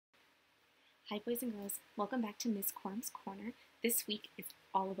Hi boys and girls, welcome back to Miss Coram's Corner. This week is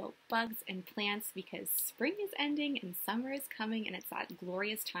all about bugs and plants because spring is ending and summer is coming and it's that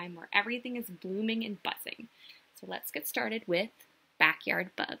glorious time where everything is blooming and buzzing. So let's get started with backyard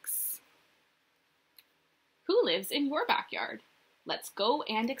bugs. Who lives in your backyard? Let's go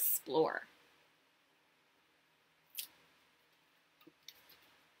and explore.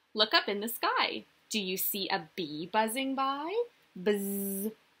 Look up in the sky. Do you see a bee buzzing by?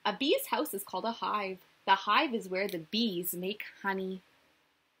 Buzz. A bee's house is called a hive. The hive is where the bees make honey.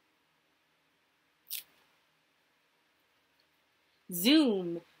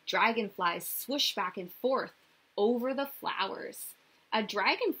 Zoom! Dragonflies swoosh back and forth over the flowers. A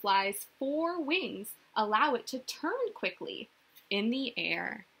dragonfly's 4 wings allow it to turn quickly in the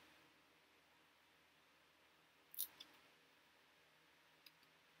air.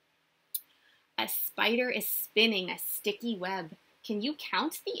 A spider is spinning a sticky web. Can you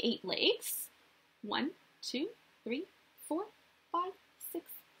count the 8 legs? 1, 2, 3, 4, 5, 6,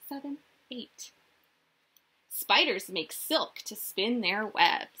 7, 8. Spiders make silk to spin their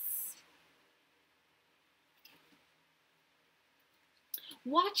webs.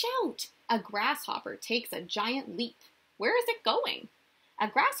 Watch out! A grasshopper takes a giant leap. Where is it going? A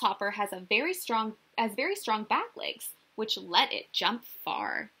grasshopper has very strong back legs, which let it jump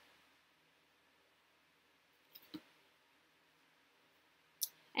far.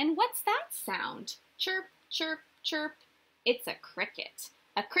 And what's that sound? Chirp, chirp, chirp. It's a cricket.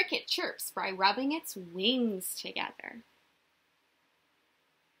 A cricket chirps by rubbing its wings together.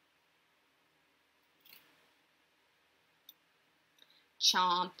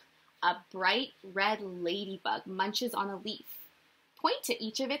 Chomp. A bright red ladybug munches on a leaf. Point to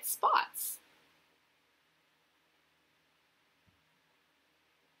each of its spots.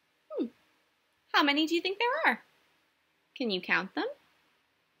 How many do you think there are? Can you count them?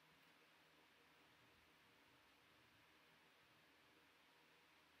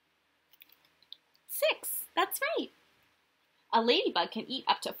 6, that's right. A ladybug can eat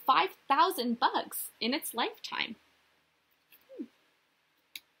up to 5,000 bugs in its lifetime.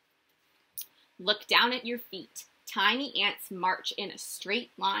 Look down at your feet. Tiny ants march in a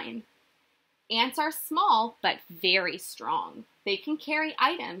straight line. Ants are small but very strong. They can carry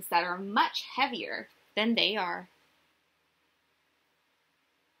items that are much heavier than they are.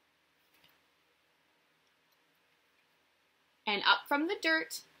 And up from the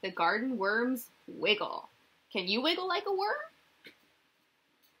dirt, the garden worms wiggle. Can you wiggle like a worm?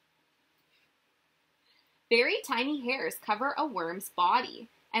 Very tiny hairs cover a worm's body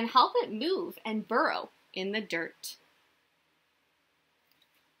and help it move and burrow in the dirt.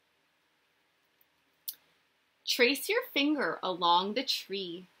 Trace your finger along the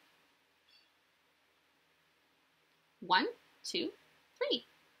tree. 1, 2, 3.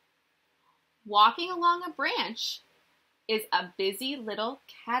 Walking along a branch is a busy little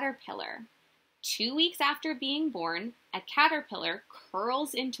caterpillar. 2 weeks after being born, a caterpillar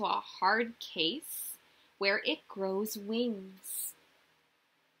curls into a hard case where it grows wings.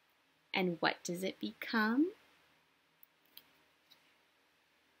 And what does it become?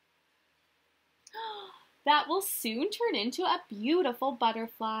 That will soon turn into a beautiful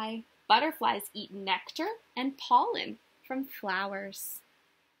butterfly. Butterflies eat nectar and pollen from flowers.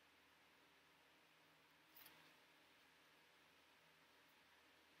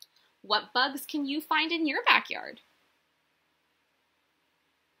 What bugs can you find in your backyard?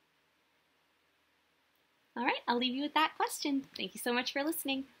 All right, I'll leave you with that question. Thank you so much for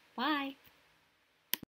listening. Bye.